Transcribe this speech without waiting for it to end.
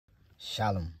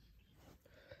Shalom.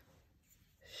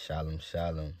 Shalom,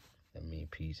 shalom. That means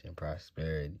peace and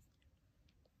prosperity.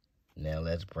 Now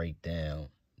let's break down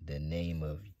the name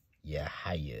of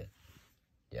Yahaya.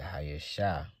 Yahaya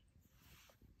Shah.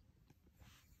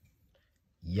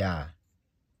 Yah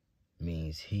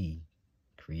means he,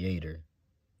 creator,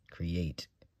 create,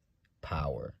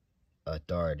 power,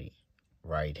 authority,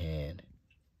 right hand.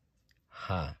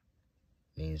 Ha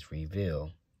means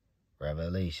reveal,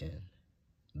 revelation,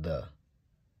 the.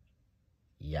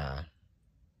 Yah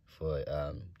for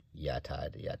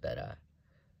Yatara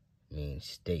means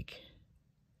stake.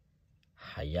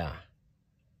 Haya,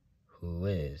 who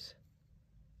is.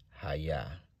 Haya,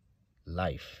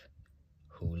 life,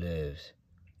 who lives,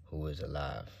 who is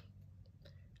alive.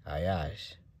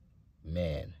 Ayash,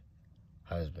 man,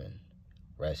 husband,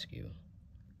 rescue.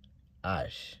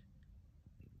 Ash,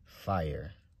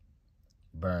 fire,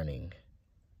 burning,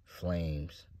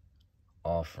 flames,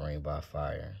 offering by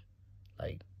fire.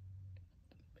 Like,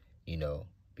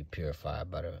 be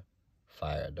purified by the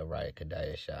fire of the Raya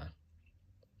Kadaya Shah.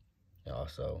 And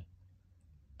also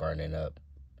burning up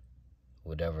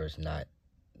whatever is not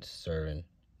serving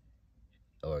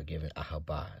or giving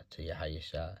ahaba to Yahaya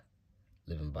Shah,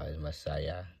 living by his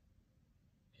Messiah,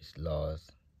 his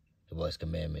laws, his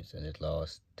commandments, and his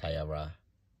laws, Tayara,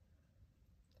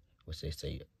 which they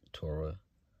say Torah.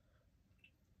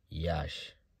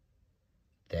 Yash,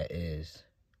 that is,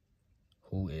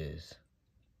 who is.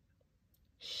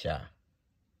 Shah,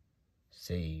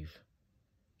 save,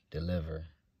 deliver.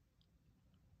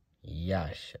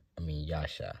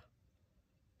 Yasha,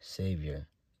 savior,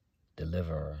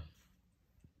 deliverer.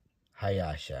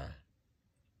 Hayasha,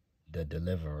 the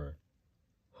deliverer,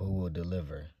 who will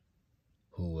deliver,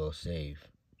 who will save.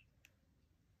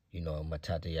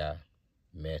 Matataya,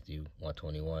 Matthew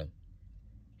 1:21,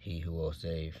 he who will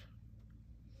save,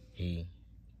 he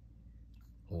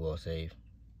who will save,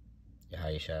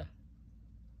 Yahya.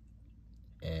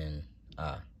 And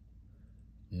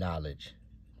knowledge,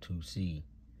 to see,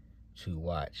 to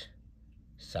watch,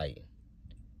 sight,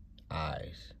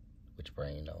 eyes, which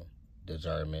bring,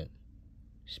 discernment,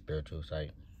 spiritual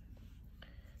sight.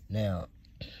 Now,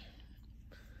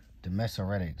 the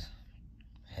Masoretics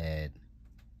had,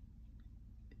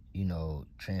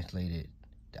 translated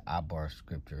the Abar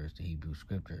scriptures, the Hebrew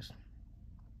scriptures,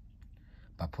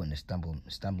 by putting a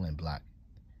stumbling block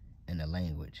in the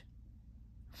language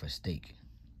for stake.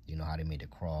 You know how they made the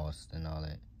cross and all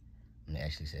that? And they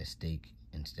actually said stake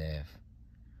and staff.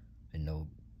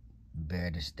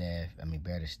 Bear the stake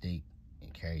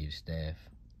and carry the staff.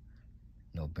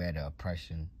 Bear the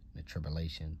oppression, the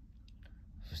tribulation,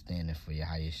 for standing for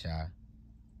Yahya Shah,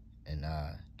 and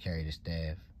carry the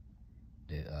staff,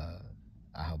 the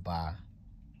Ahaba,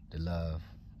 the love,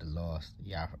 the lost,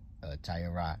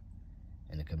 Tayara,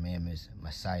 and the commandments,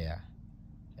 Messiah,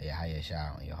 Yahya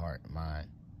Shah on your heart and mind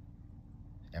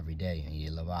every day, in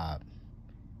your lavab,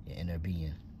 your inner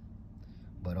being.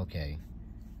 But okay,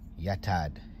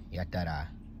 Yatad, Yatara,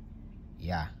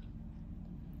 Yah.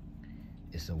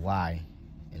 It's a Y,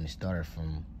 and it started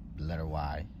from the letter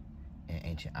Y in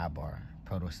ancient Abar,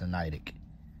 Proto-Sinaitic,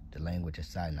 the language of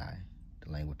Sinai,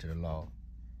 the language of the law.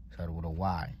 Started with a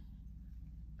Y.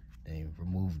 They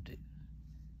removed it,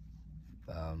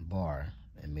 bar,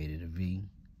 and made it a V.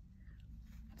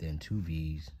 Then two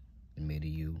V's and made a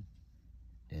U.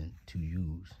 Then two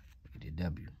U's, made a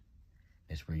W.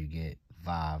 That's where you get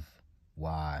Vav,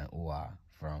 Y, and Oa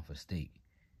from for stake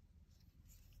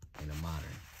in the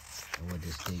modern. And what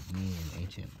does stake mean in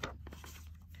ancient?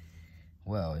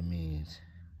 Well, it means,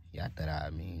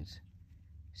 Yatara means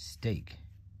stake.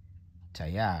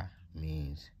 Taya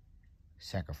means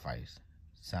sacrifice,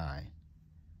 sign.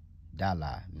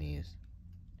 Dala means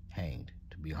hanged,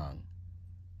 to be hung,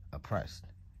 oppressed.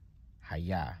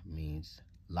 Haya means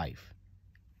life,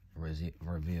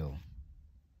 reveal.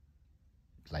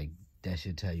 Like, that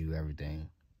should tell you everything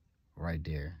right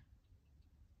there.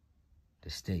 The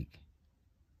stake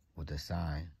with the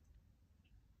sign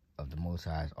of the Most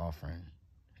High's offering,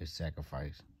 his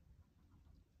sacrifice.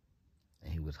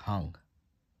 And he was hung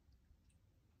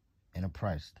and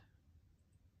oppressed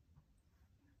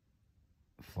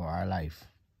for our life.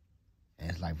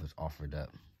 And his life was offered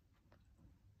up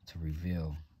to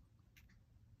reveal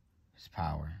his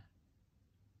power.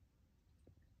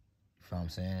 You feel what I'm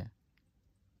saying?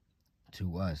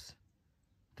 To us,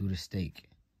 through the stake.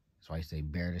 That's why I say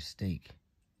bear the stake,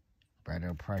 bear the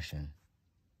oppression.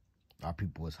 Our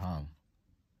people was hung.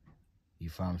 You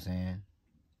feel what I'm saying?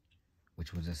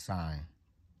 Which was a sign.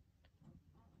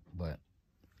 But,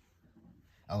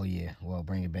 oh yeah, well,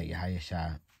 bring it back, Yahya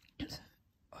Shah,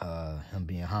 him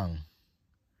being hung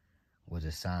was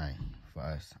a sign for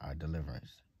us, our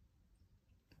deliverance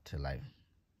to like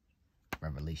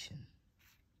revelation.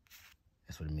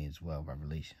 That's what it means as well,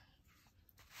 revelation.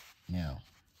 Now,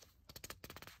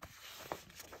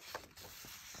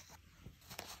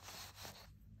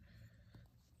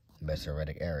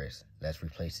 Masoretic errors. Let's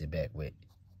replace it back with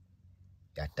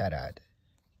Yatarad.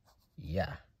 Ya.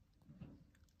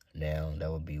 Now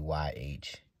that would be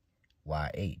YH.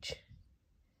 YH.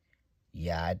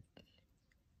 Yad.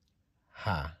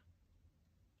 Ha.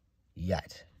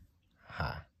 Yat.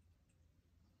 Ha.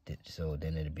 So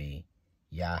then it'd be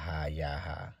Yaha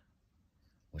Yaha.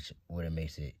 Which would it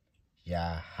makes it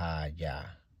Yaha Yah.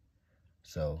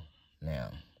 So now,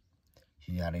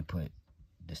 see how they put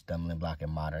the stumbling block in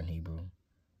modern Hebrew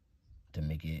to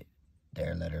make it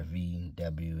their letter V,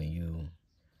 W, and U.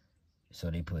 So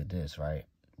they put this, right?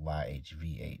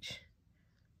 YHVH.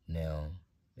 Now,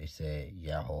 they said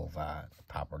Yehovah, the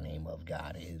proper name of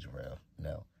God of Israel.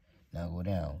 No. Now go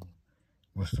down.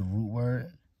 What's the root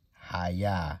word?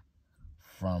 Haya.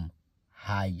 From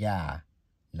Haya.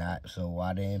 Not, so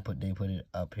why they put it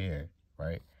up here,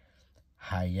 right?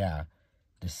 Haya.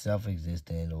 The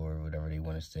self-existent, or whatever they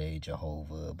want to say,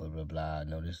 Jehovah, blah, blah, blah.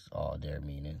 Notice all their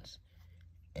meanings.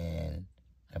 And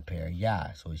compare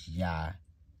Yah. So it's Yah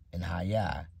and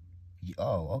Haya.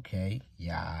 Oh, okay.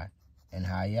 Yah and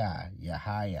Haya.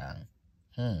 Yahaya.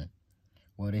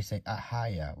 Well, they say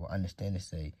Ahaya. Well, understand it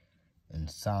say in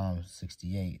Psalm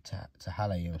 68,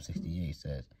 Tehillim 68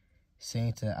 says,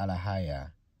 sing to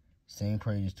Alahaya, sing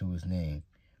praises to his name,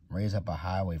 raise up a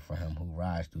highway for him who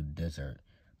rides through the desert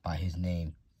by his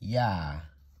name, Yah,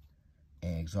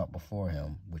 and exalt before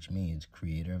him, which means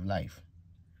creator of life.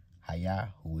 Haya,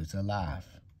 who is alive.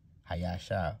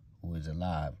 Hayasha, who is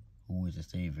alive, who is the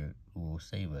Savior, who will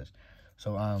save us.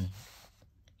 So,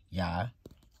 Yah,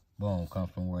 boom, comes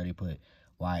from where they put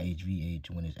YHVH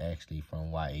when it's actually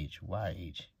from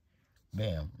YHYH.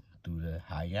 Bam, through the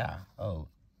Haya. Oh,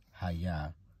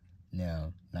 Haya.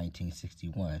 Now,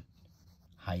 1961.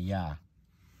 Haya.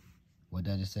 What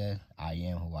does it say? I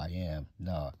am who I am.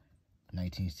 No.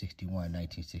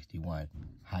 1961.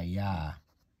 Haya.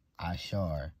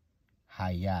 Ashar.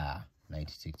 Haya.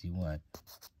 1961.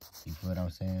 You feel what I'm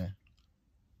saying?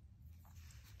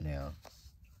 Now,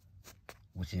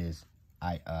 which is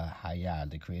Haya,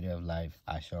 the creator of life.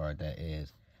 Ashar, that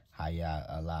is Haya,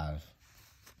 alive.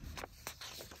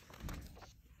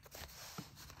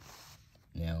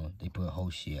 Now, they put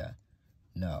Hoshea.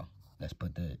 No. Let's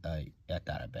put the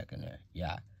Yathara back in there.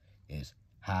 Yah is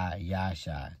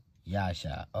Ha-Yasha.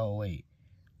 Yasha. Oh, wait.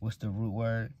 What's the root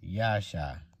word?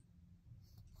 Yasha.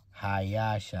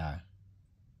 Ha-Yasha.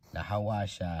 Now,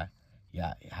 Hawasha.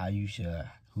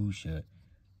 Hayusha. Husha.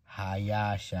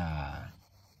 Hayasha.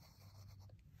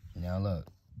 Now, look.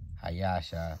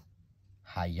 Hayasha.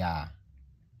 Haya.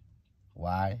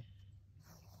 Why?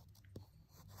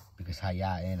 Because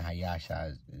Haya and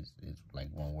Hayasha is like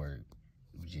one word.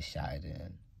 We just shot it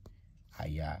in.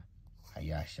 Haya.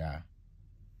 Hayasha.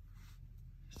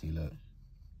 See, look.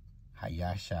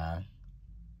 Hayasha.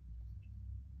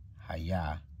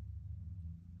 Haya.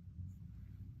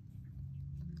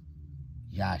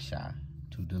 Yasha.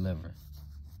 To deliver.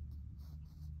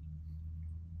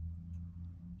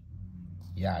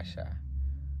 Yasha.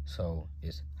 So,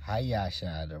 it's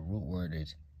Hayasha. The root word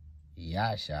is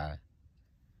Yasha.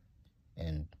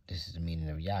 And this is the meaning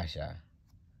of Yasha.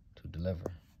 To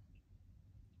deliver.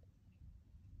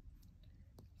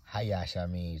 Hayasha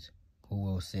means who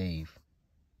will save,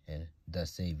 and the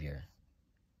Savior,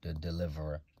 the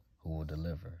deliverer who will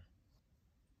deliver.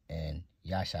 And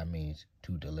Yasha means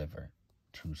to deliver,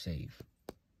 to save.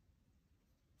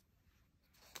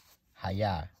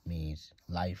 Haya means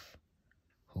life,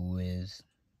 who is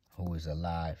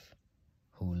alive,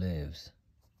 who lives.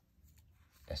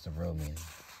 That's the real meaning.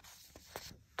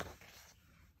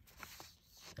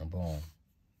 And boom.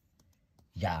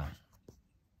 Yah.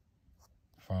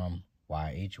 From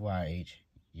YHYH.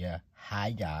 Yeah.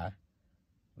 Haya.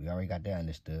 We already got that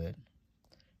understood.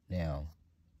 Now,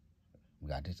 we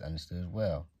got this understood as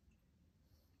well.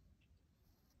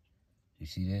 You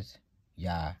see this?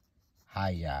 Yah.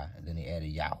 Haya. And then they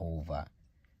added Yahovah.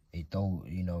 They throw,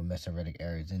 Masoretic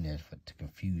errors in there to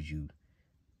confuse you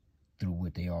through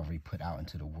what they already put out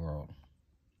into the world.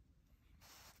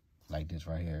 Like this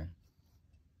right here.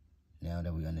 Now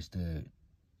that we understood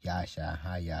Yasha,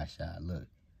 Hayasha, look,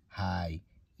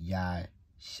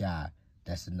 Hayasha,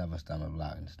 that's another stumbling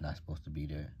block, and it's not supposed to be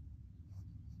there.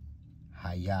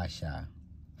 Hayasha,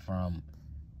 from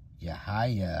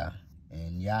Yahaya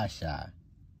and Yasha.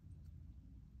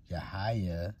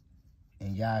 Yahaya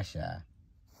and Yasha.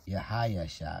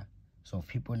 Yahayasha. So if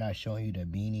people are not showing you the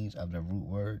meanings of the root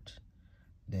words,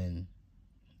 then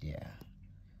yeah.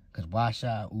 Because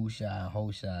washa, usha, and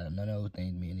hosha, none of those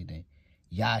things mean anything.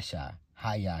 Yasha,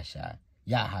 hayasha,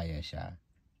 yahayasha.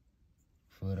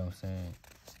 Feel what I'm saying?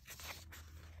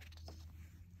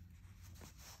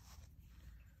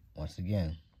 Once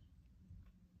again,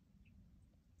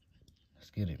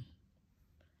 let's get it.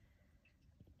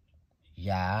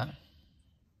 Ya,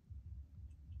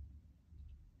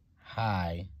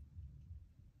 hi,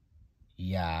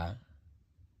 ya,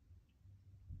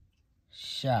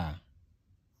 sha,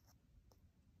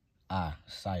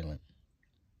 silent.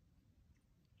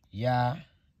 Ya,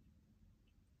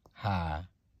 ha,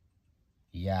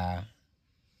 ya,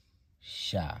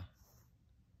 sha,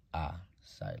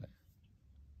 silent.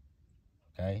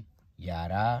 Okay?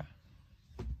 Yara,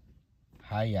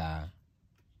 haya,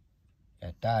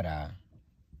 yatara,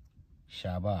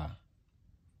 shaba.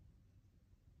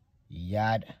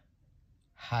 Yad,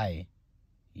 hai,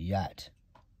 yat,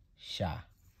 sha.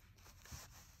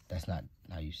 That's not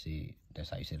how you say it. That's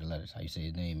how you say the letters. How you say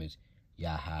his name is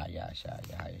Yaha, Yasha,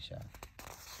 Yaha, Yasha.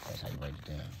 That's how you write it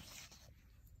down.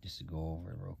 Just to go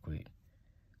over it real quick.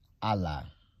 Allah,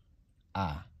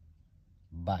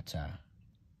 Bata,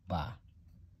 Ba.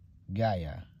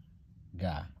 Gaya,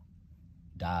 Ga.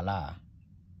 Dala,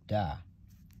 Da.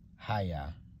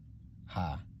 Haya,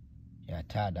 Ha.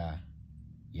 Yatada,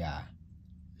 Ya.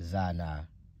 Zana,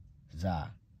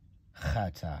 Za.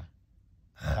 Khata,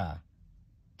 Kha.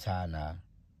 Tana,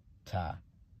 Ta.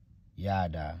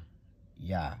 Yada,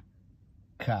 Ya.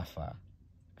 Kafa,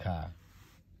 Ka.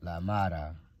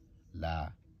 Lamara, La.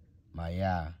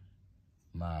 Maya,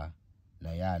 Ma.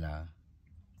 Nayana,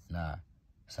 Na.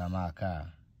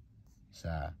 Samaka,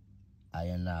 Sa.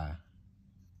 Ayana,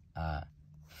 A.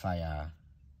 Faya,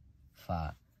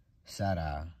 Fa.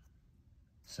 Sara,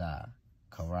 Sa.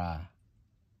 Kara,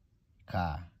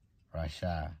 Ka.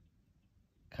 Rasha,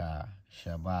 Ka.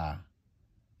 Shaba,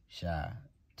 Sha.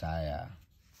 Taya,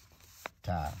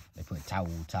 Ta. They put tau,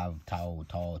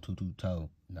 tall, tutu, toe.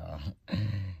 No,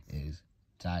 it's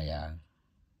Taya,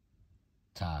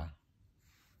 Ta.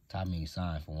 Ta means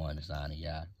sign for one, the sign of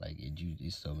Yah. Like,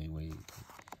 it's so many ways.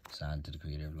 Sign to the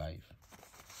creator of life.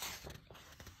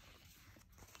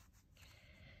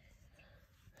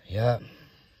 Yep.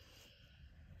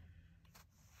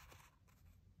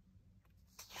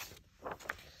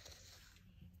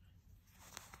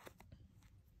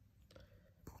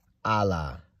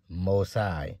 Allah, Most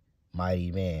High,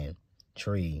 Mighty Man,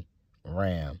 Tree,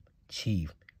 Ram,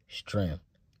 Chief, Strength,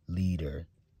 Leader.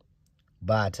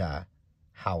 Bata,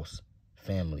 House,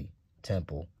 Family,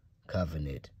 Temple,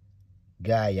 Covenant.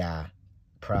 Gaia,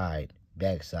 Pride,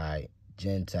 Backside,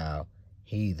 Gentile,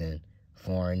 Heathen,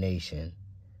 Foreign Nation.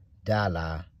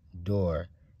 Dala, Door,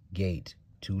 Gate,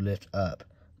 to lift up,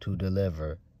 to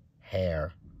deliver.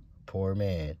 Hair, poor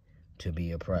man, to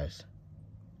be oppressed.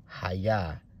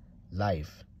 Haya,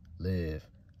 life, live,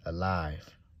 alive,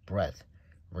 breath,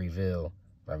 reveal,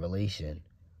 revelation.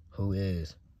 Who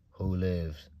is, who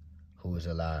lives, who is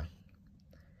alive.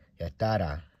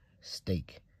 Yatara,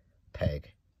 stake,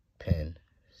 peg, pen,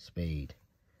 spade.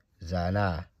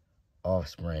 Zana,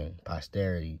 offspring,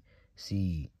 posterity,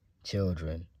 seed,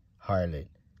 children, harlot,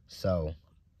 sow,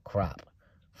 crop,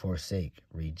 forsake,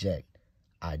 reject,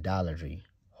 idolatry,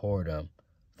 whoredom,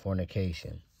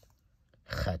 fornication.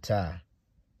 Chata,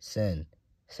 sin,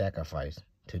 sacrifice,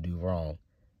 to do wrong.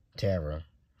 Terror,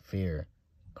 fear,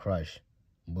 crush,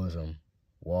 bosom,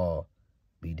 wall,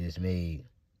 be dismayed.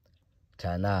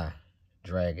 Tana,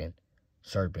 dragon,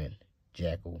 serpent,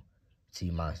 jackal, sea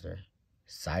monster.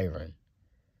 Siren.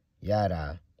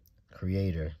 Yada,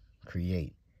 creator,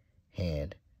 create.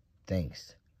 Hand,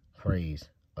 thanks, praise,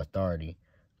 authority,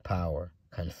 power,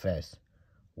 confess,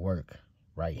 work,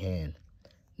 right hand.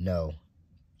 Know,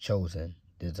 chosen,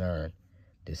 discern,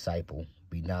 disciple,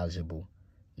 be knowledgeable,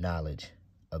 knowledge,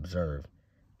 observe,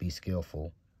 be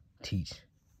skillful, teach,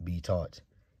 be taught,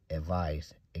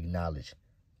 advise, acknowledge,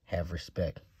 have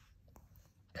respect.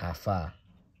 Kafa,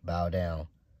 bow down,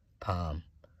 palm,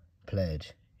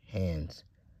 pledge, hands,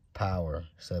 power,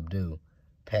 subdue,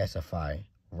 pacify,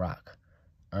 rock,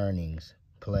 earnings,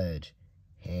 pledge,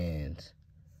 hands.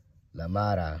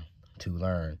 Lamara, to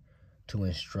learn, to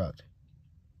instruct,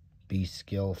 be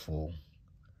skillful,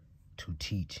 to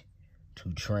teach,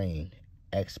 to train,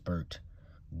 expert,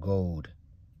 gold,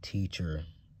 teacher.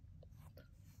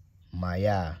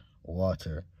 Maya,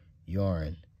 water,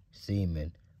 urine,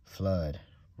 semen, flood,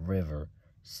 river,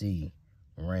 sea,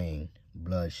 rain,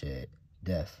 bloodshed,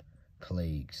 death,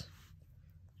 plagues.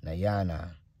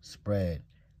 Nayana, spread,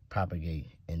 propagate,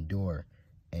 endure,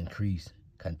 increase,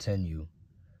 continue.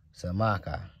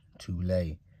 Samaka, to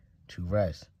lay, to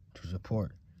rest, to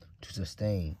support, to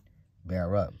sustain,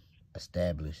 bear up,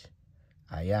 establish.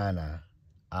 Ayana,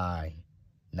 eye,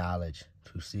 knowledge,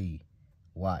 to see,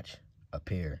 watch,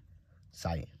 appear,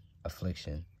 sight,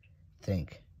 affliction,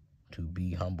 think, to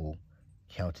be humble,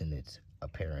 countenance,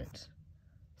 appearance.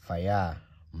 Faya,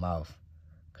 mouth,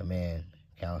 command,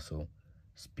 counsel,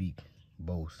 speak,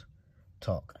 boast,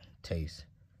 talk, taste,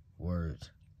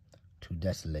 words. To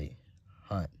desolate,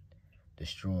 hunt,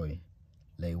 destroy,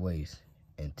 lay waste,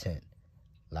 intent,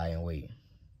 lie in wait.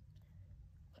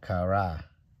 Kara,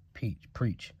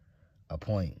 preach,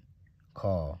 appoint,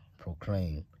 call,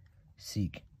 proclaim,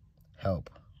 seek,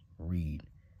 help, read,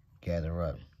 gather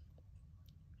up.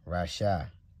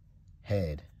 Rasha,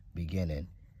 head, beginning,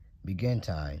 begin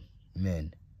time,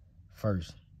 men,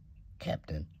 first,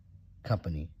 captain,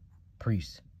 company,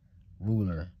 priest,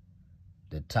 ruler,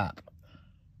 the top,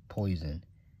 poison,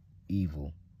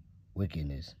 evil,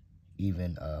 wickedness,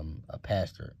 even a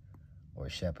pastor or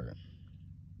shepherd.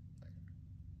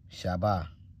 Shabbat,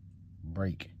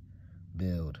 break,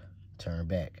 build, turn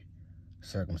back,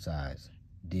 circumcise,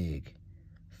 dig,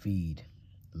 feed,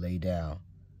 lay down,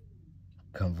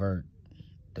 convert,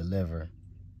 deliver,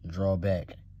 draw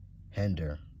back,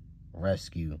 hinder,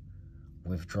 rescue,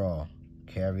 withdraw,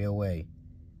 carry away,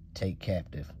 take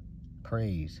captive,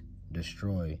 praise,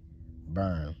 destroy,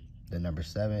 burn, the number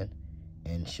 7,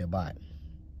 and Shabbat.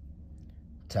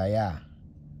 Taya,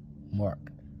 mark,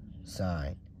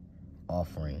 sign,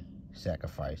 offering,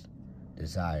 sacrifice,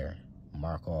 desire,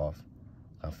 mark off,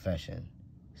 confession,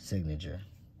 signature.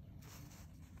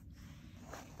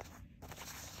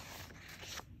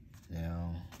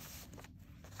 Now,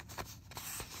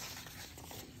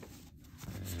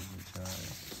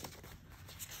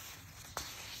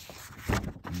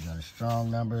 these are the strong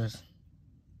numbers.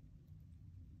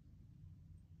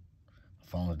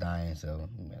 Phone's dying, so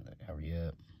we gotta hurry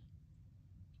up.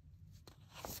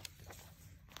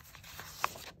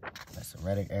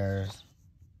 Masoretic errors.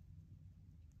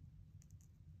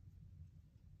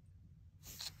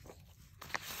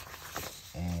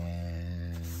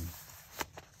 And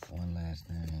one last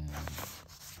thing.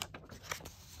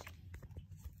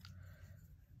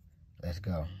 Let's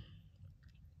go.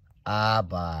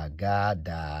 Abba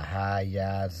Gada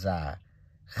Hayaza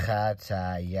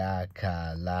Khataya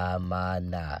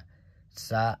Kalamana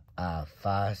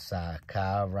Sa'afasa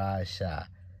Karasha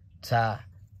Ta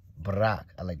Brak.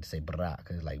 I like to say Brak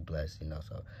because it's like blessed, you know.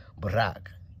 So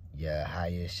Brak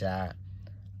Yahayasha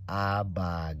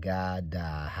Abba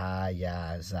Gada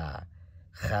Hayaza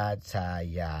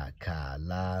Khataya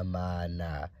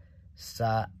Kalamana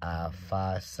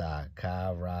Sa'afasa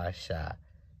Karasha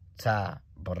Ta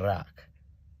Brak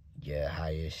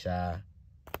Yahayasha.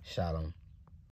 Shalom.